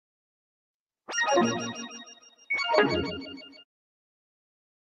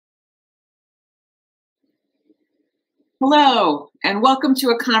Hello, and welcome to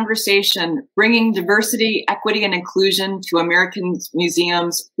a conversation bringing diversity, equity, and inclusion to American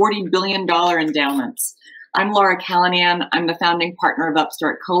museums' $40 billion endowments. I'm Laura Callanan. I'm the founding partner of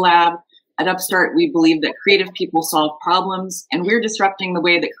UPSTART Collab. At UPSTART, we believe that creative people solve problems, and we're disrupting the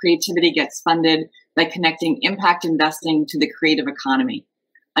way that creativity gets funded by connecting impact investing to the creative economy.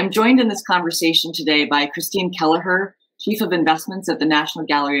 I'm joined in this conversation today by Christine Kelleher, Chief of Investments at the National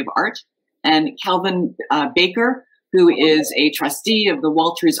Gallery of Art, and Calvin Baker, who is a trustee of the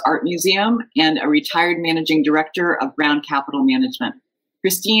Walters Art Museum and a retired managing director of Brown Capital Management.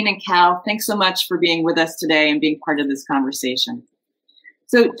 Christine and Cal, thanks so much for being with us today and being part of this conversation.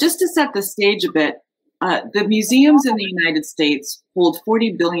 So just to set the stage a bit, the museums in the United States hold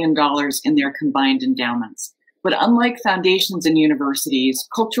 $40 billion in their combined endowments. But unlike foundations and universities,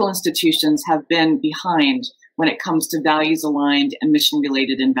 cultural institutions have been behind when it comes to values-aligned and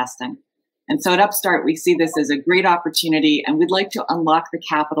mission-related investing. And so at UPSTART, we see this as a great opportunity, and we'd like to unlock the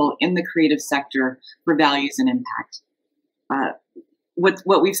capital in the creative sector for values and impact.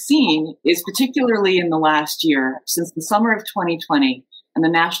 What we've seen is, particularly in the last year, since the summer of 2020 and the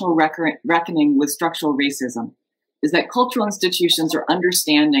national reckoning with structural racism, is that cultural institutions are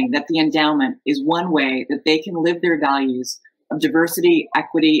understanding that the endowment is one way that they can live their values of diversity,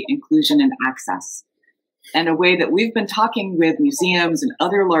 equity, inclusion, and access. And a way that we've been talking with museums and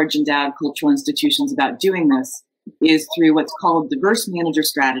other large endowed cultural institutions about doing this is through what's called diverse manager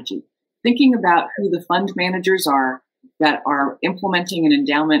strategy, thinking about who the fund managers are that are implementing an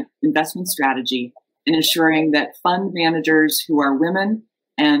endowment investment strategy and ensuring that fund managers who are women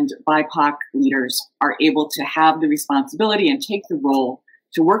and BIPOC leaders are able to have the responsibility and take the role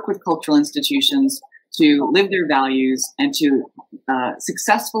to work with cultural institutions to live their values and to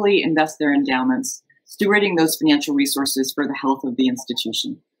successfully invest their endowments, stewarding those financial resources for the health of the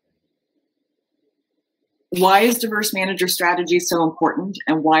institution. Why is diverse manager strategy so important,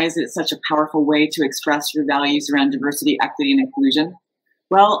 and why is it such a powerful way to express your values around diversity, equity, and inclusion?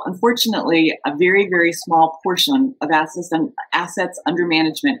 Well, unfortunately, a very, very small portion of assets under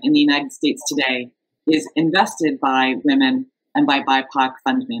management in the United States today is invested by women and by BIPOC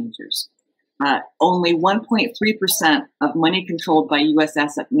fund managers. Only 1.3% of money controlled by U.S.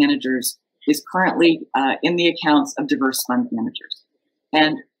 asset managers is currently in the accounts of diverse fund managers.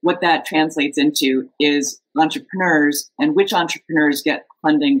 And what that translates into is entrepreneurs and which entrepreneurs get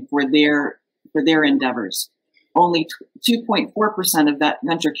funding for their endeavors. Only 2.4% of that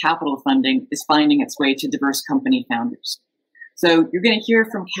venture capital funding is finding its way to diverse company founders. So you're going to hear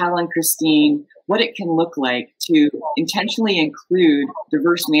from Cal and Christine what it can look like to intentionally include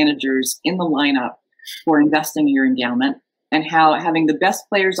diverse managers in the lineup for investing in your endowment, and how having the best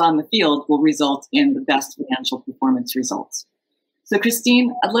players on the field will result in the best financial performance results. So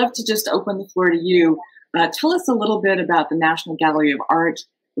Christine, I'd love to just open the floor to you. Tell us a little bit about the National Gallery of Art,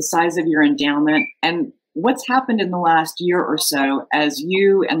 the size of your endowment, and what's happened in the last year or so as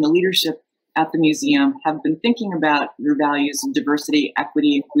you and the leadership at the museum have been thinking about your values of diversity,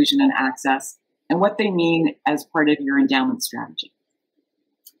 equity, inclusion, and access, and what they mean as part of your endowment strategy.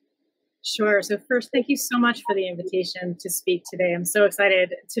 Sure. So first, thank you so much for the invitation to speak today. I'm so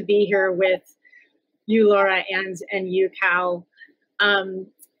excited to be here with you, Laura, and you, Cal.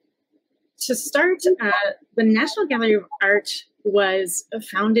 To start, the National Gallery of Art was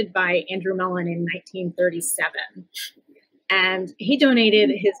founded by Andrew Mellon in 1937. And he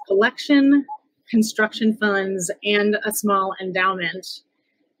donated his collection, construction funds, and a small endowment.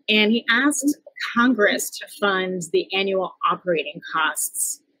 And he asked Congress to fund the annual operating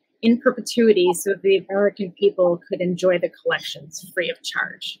costs in perpetuity so that the American people could enjoy the collections free of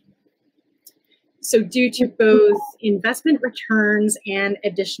charge. So due to both investment returns and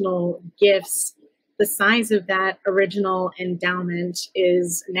additional gifts, the size of that original endowment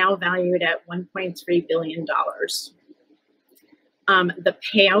is now valued at $1.3 billion. The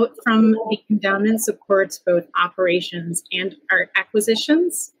payout from the endowment supports both operations and art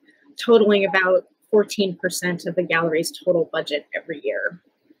acquisitions, totaling about 14% of the gallery's total budget every year.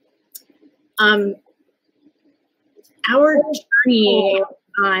 Our journey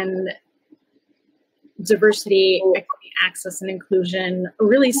on diversity, equity, access, and inclusion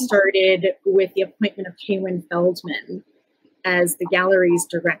really started with the appointment of Kaywin Feldman as the gallery's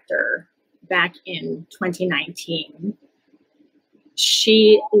director back in 2019.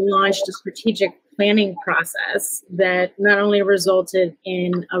 She launched a strategic planning process that not only resulted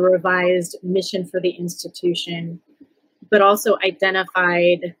in a revised mission for the institution, but also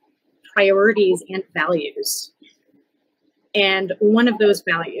identified priorities and values. And one of those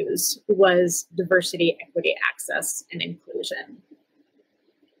values was diversity, equity, access, and inclusion.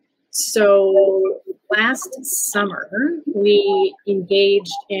 So last summer, we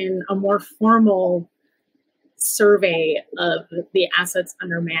engaged in a more formal survey of the assets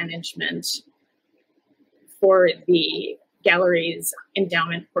under management for the gallery's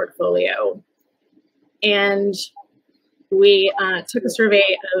endowment portfolio. And we took a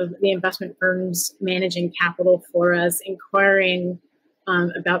survey of the investment firms managing capital for us, inquiring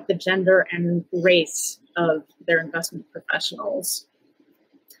about the gender and race of their investment professionals.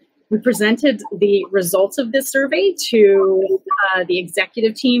 We presented the results of this survey to the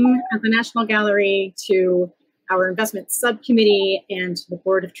executive team at the National Gallery, to our investment subcommittee, and to the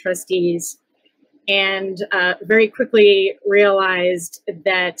board of trustees, and very quickly realized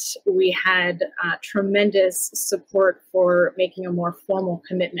that we had tremendous support for making a more formal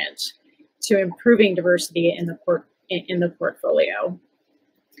commitment to improving diversity in the portfolio.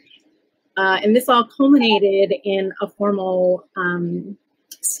 And this all culminated in a formal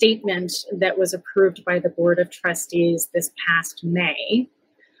statement that was approved by the board of trustees this past May.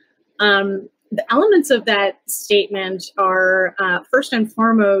 The elements of that statement are first and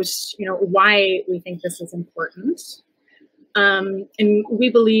foremost, why we think this is important. And we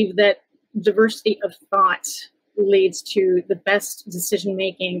believe that diversity of thought leads to the best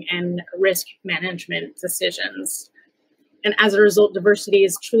decision-making and risk management decisions. And as a result, diversity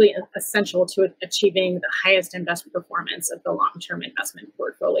is truly essential to achieving the highest investment performance of the long-term investment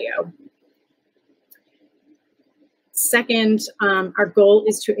portfolio. Second, our goal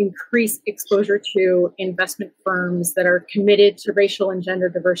is to increase exposure to investment firms that are committed to racial and gender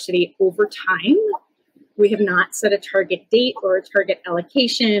diversity over time. We have not set a target date or a target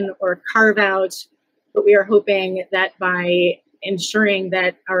allocation or a carve out, but we are hoping that by ensuring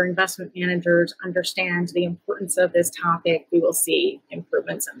that our investment managers understand the importance of this topic, we will see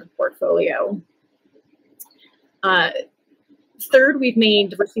improvements in the portfolio. Third, we've made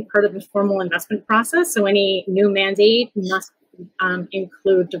diversity part of the formal investment process. So any new mandate must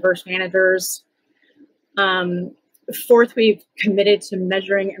include diverse managers. Fourth, we've committed to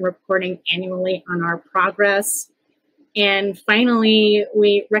measuring and reporting annually on our progress. And finally,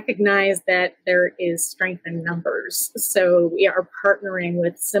 we recognize that there is strength in numbers. So we are partnering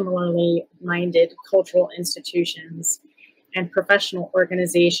with similarly minded cultural institutions and professional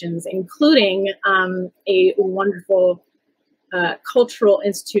organizations, including a wonderful cultural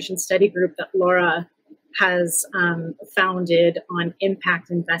institution study group that Laura has founded on impact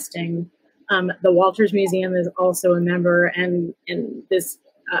investing. The Walters Museum is also a member, and this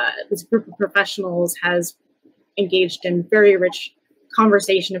group of professionals has engaged in very rich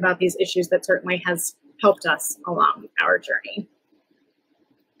conversation about these issues that certainly has helped us along our journey.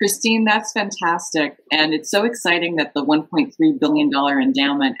 Christine, that's fantastic. And it's so exciting that the $1.3 billion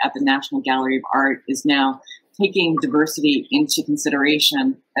endowment at the National Gallery of Art is now taking diversity into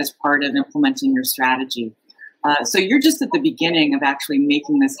consideration as part of implementing your strategy. So you're just at the beginning of actually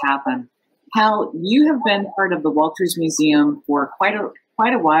making this happen. Hal, you have been part of the Walters Museum for quite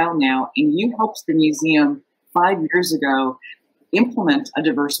a while now, and you helped the museum 5 years ago implement a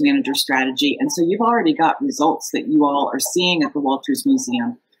diverse manager strategy. And so you've already got results that you all are seeing at the Walters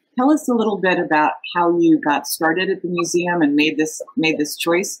Museum. Tell us a little bit about how you got started at the museum and made this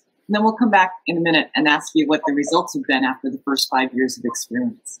choice. And then we'll come back in a minute and ask you what the results have been after the first 5 years of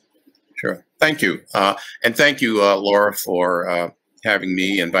experience. Sure. Thank you. And thank you, Laura, for inviting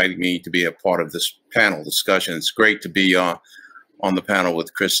me to be a part of this panel discussion. It's great to be on the panel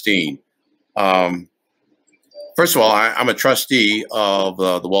with Christine. First of all, I'm a trustee of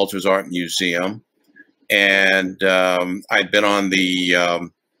the Walters Art Museum, and I'd been on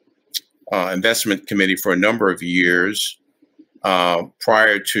the investment committee for a number of years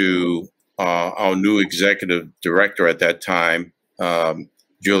prior to our new executive director at that time,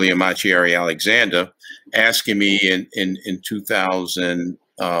 Julia Machieri-Alexander, asking me in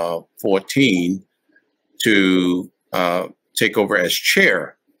 2014 to take over as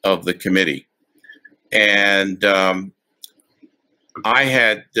chair of the committee. And I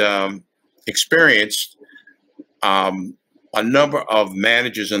had experienced a number of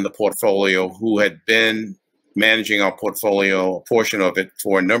managers in the portfolio who had been managing our portfolio, a portion of it,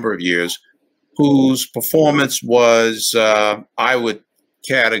 for a number of years, whose performance was, I would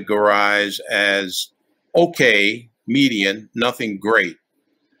categorize as okay, median, nothing great.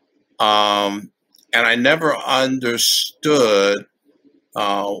 And I never understood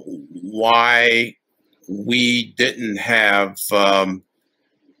why we didn't have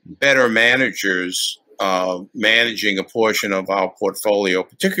better managers managing a portion of our portfolio,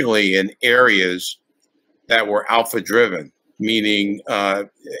 particularly in areas that were alpha driven. meaning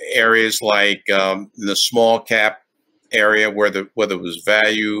areas like the small cap area, whether it was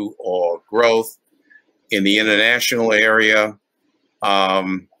value or growth, in the international area,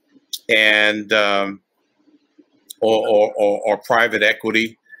 and or private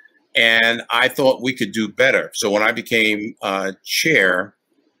equity. And I thought we could do better. So when I became chair,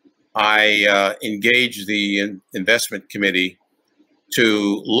 I engaged the investment committee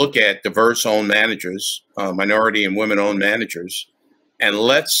to look at diverse-owned managers, minority and women-owned managers, and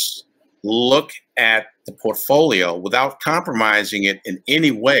let's look at the portfolio without compromising it in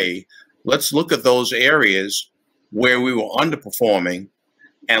any way. Let's look at those areas where we were underperforming,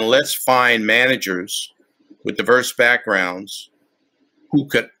 and let's find managers with diverse backgrounds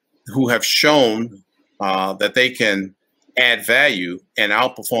who have shown that they can add value and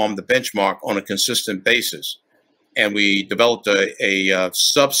outperform the benchmark on a consistent basis. And we developed a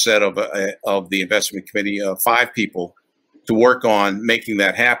subset of the investment committee of 5 people to work on making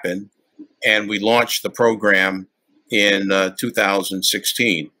that happen. And we launched the program in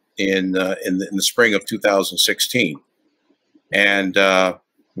 2016, in the spring of 2016. And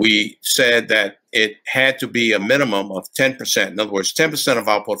we said that it had to be a minimum of 10%. In other words, 10% of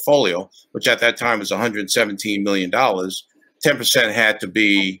our portfolio, which at that time was $117 million, 10% had to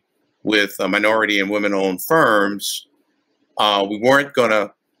be with minority and women-owned firms. We weren't going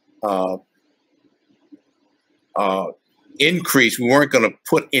to increase, we weren't going to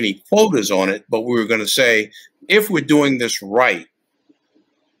put any quotas on it, but we were going to say, if we're doing this right,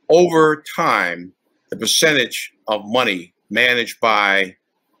 over time, the percentage of money managed by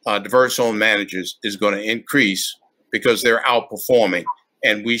diverse-owned managers is going to increase because they're outperforming,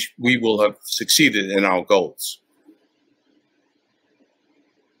 and we will have succeeded in our goals.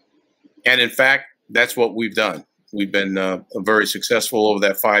 And in fact, that's what we've done. We've been very successful over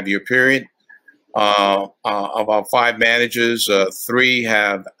that 5-year period. Of our 5 managers, 3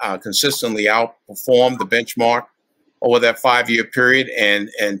 have consistently outperformed the benchmark over that 5-year period, and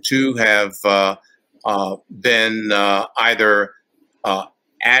 2 have been either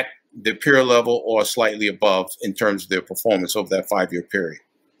at the peer level or slightly above in terms of their performance over that 5-year period.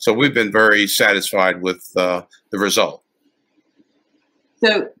 So we've been very satisfied with the result.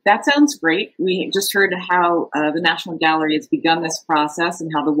 So that sounds great. We just heard how the National Gallery has begun this process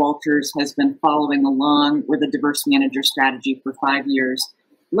and how the Walters has been following along with a diverse manager strategy for 5 years.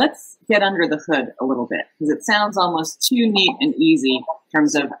 Let's get under the hood a little bit, because it sounds almost too neat and easy in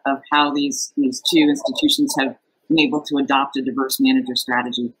terms of how these 2 institutions have been able to adopt a diverse manager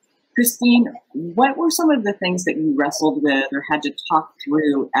strategy. Christine, what were some of the things that you wrestled with or had to talk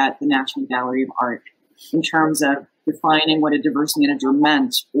through at the National Gallery of Art in terms of defining what a diverse manager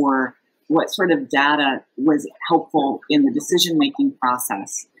meant, or what sort of data was helpful in the decision-making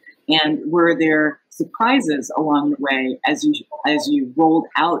process? And were there surprises along the way as you rolled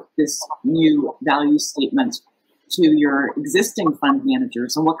out this new value statement to your existing fund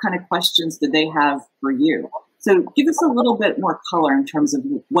managers, and what kind of questions did they have for you? So give us a little bit more color in terms of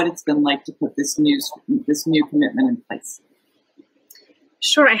what it's been like to put this new commitment in place.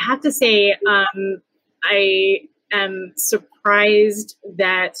 Sure, I have to say, I am surprised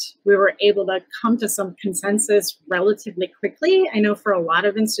that we were able to come to some consensus relatively quickly. I know for a lot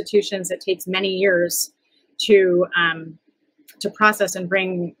of institutions, it takes many years to process and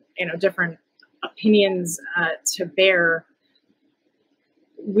bring different opinions to bear.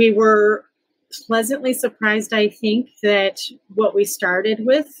 We were pleasantly surprised, I think, that what we started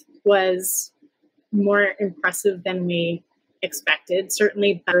with was more impressive than we expected,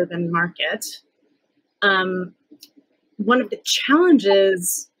 certainly better than market. One of the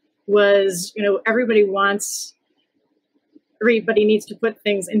challenges was, everybody needs to put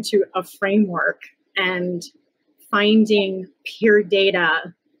things into a framework, and finding peer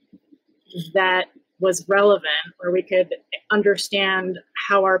data that was relevant, where we could understand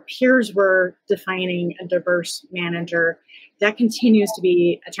how our peers were defining a diverse manager, that continues to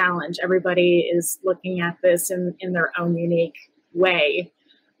be a challenge. Everybody is looking at this in their own unique way.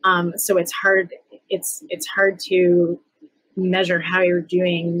 So it's hard to measure how you're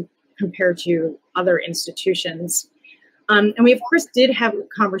doing compared to other institutions. And we, of course, did have a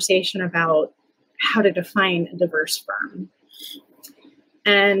conversation about how to define a diverse firm.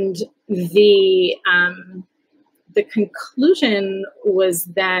 And the conclusion was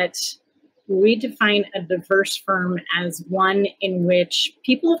that we define a diverse firm as one in which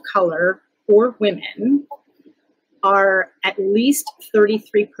people of color or women are at least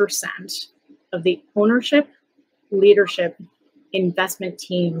 33% of the ownership, leadership, investment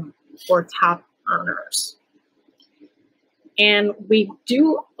team, or top earners. And we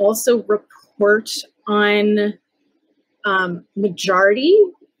do also report on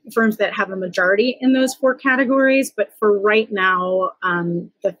firms that have a majority in those 4 categories, but for right now,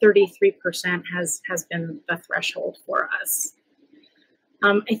 the 33% has been the threshold for us.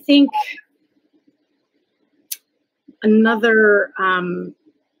 I think another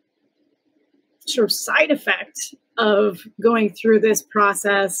sort of side effect of going through this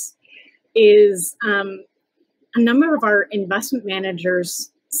process is a number of our investment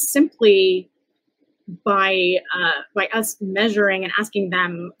managers simply by us measuring and asking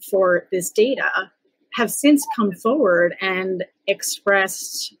them for this data have since come forward and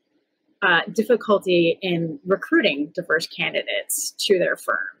expressed difficulty in recruiting diverse candidates to their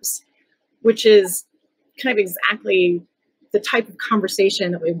firms, which is kind of exactly the type of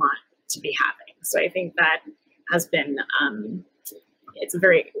conversation that we want to be having. So I think that has been, it's a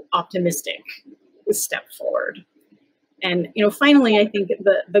very optimistic step forward. And, you know, finally, I think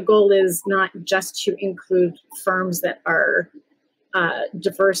the goal is not just to include firms that are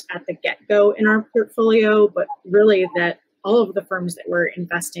diverse at the get-go in our portfolio, but really that all of the firms that we're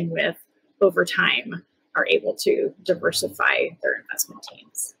investing with over time are able to diversify their investment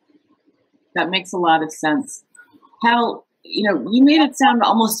teams. That makes a lot of sense. Hal, you know, you made it sound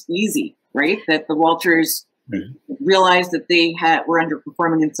almost easy, right? That the Walters realized that they were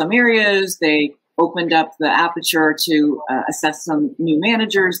underperforming in some areas. They opened up the aperture to assess some new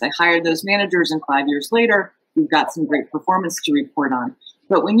managers. They hired those managers, and 5 years later, we've got some great performance to report on.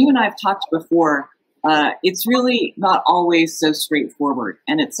 But when you and I have talked before, it's really not always so straightforward.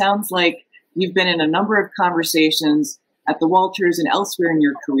 And it sounds like you've been in a number of conversations at the Walters and elsewhere in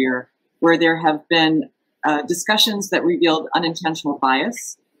your career where there have been discussions that revealed unintentional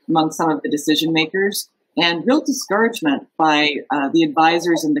bias among some of the decision makers and real discouragement by the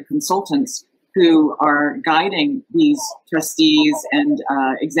advisors and the consultants who are guiding these trustees and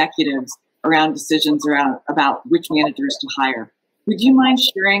executives around decisions about which managers to hire. Would you mind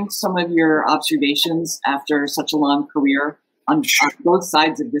sharing some of your observations after such a long career on both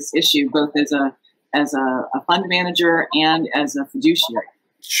sides of this issue, both as a fund manager and as a fiduciary?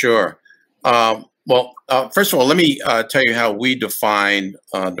 Sure. Well, first of all, let me tell you how we define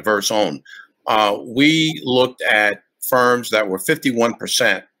diverse owned. We looked at firms that were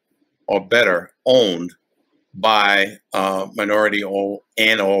 51% or better owned by minority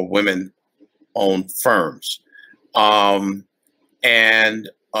and or women owned firms. And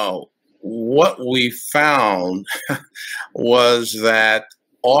what we found was that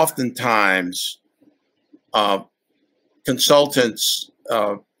oftentimes consultants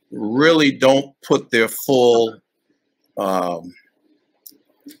really don't put their full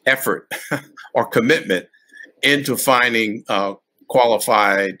effort or commitment into finding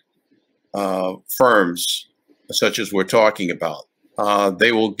qualified firms such as we're talking about.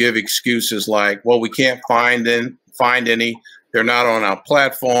 They will give excuses like, well, we can't find any. They're not on our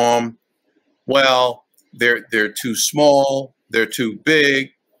platform. Well, they're too small. They're too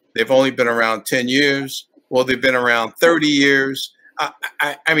big. They've only been around 10 years. Well, they've been around 30 years.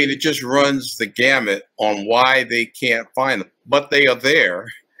 I mean, it just runs the gamut on why they can't find them. But they are there,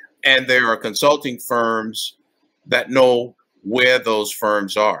 and there are consulting firms that know where those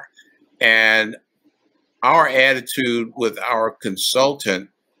firms are. And our attitude with our consultant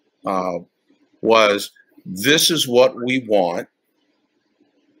was, this is what we want.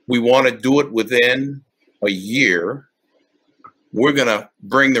 We want to do it within a year. We're going to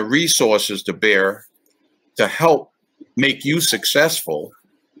bring the resources to bear to help make you successful.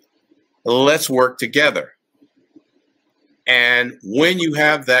 Let's work together. And when you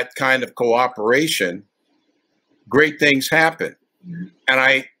have that kind of cooperation, great things happen.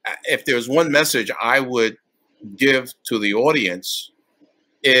 And if there's one message I would give to the audience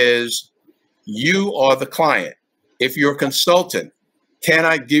is, you are the client. If you're a consultant, can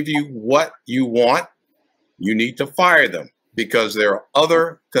I give you what you want? You need to fire them, because there are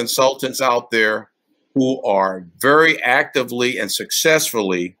other consultants out there who are very actively and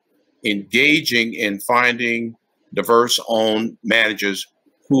successfully engaging in finding diverse owned managers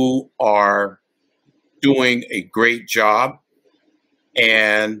who are doing a great job.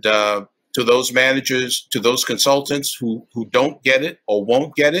 And to those managers, to those consultants who don't get it or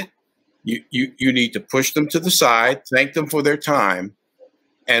won't get it, you need to push them to the side, thank them for their time,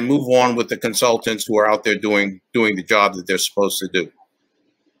 and move on with the consultants who are out there doing the job that they're supposed to do.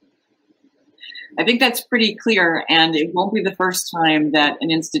 I think that's pretty clear, and it won't be the first time that an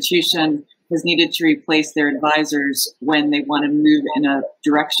institution has needed to replace their advisors when they want to move in a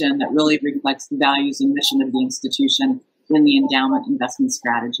direction that really reflects the values and mission of the institution in the endowment investment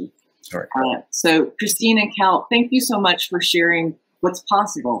strategy. All right. So Christine and Cal, thank you so much for sharing what's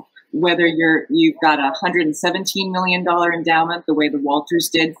possible whether you've got a $117 million endowment, the way the Walters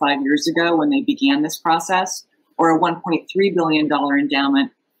did 5 years ago when they began this process, or a $1.3 billion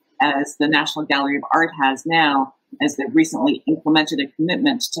endowment, as the National Gallery of Art has now, as they've recently implemented a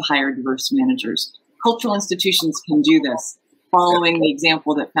commitment to hire diverse managers. Cultural institutions can do this, following the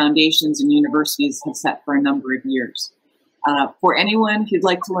example that foundations and universities have set for a number of years. For anyone who'd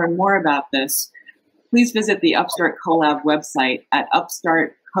like to learn more about this, please visit the UPSTART CoLab website at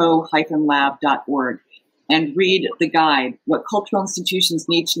upstartco-lab.org and read the guide, What Cultural Institutions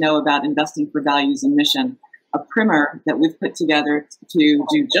Need to Know About Investing for Values and Mission, a primer that we've put together to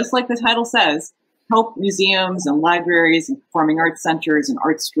do, just like the title says, help museums and libraries and performing arts centers and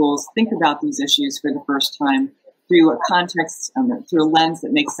art schools think about these issues for the first time through a context, through a lens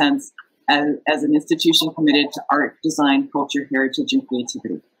that makes sense as an institution committed to art, design, culture, heritage, and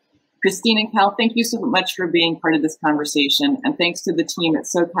creativity. Christine and Cal, thank you so much for being part of this conversation, and thanks to the team at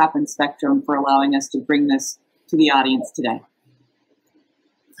SOCAP and Spectrum for allowing us to bring this to the audience today.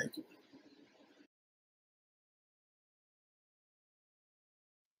 Thank you.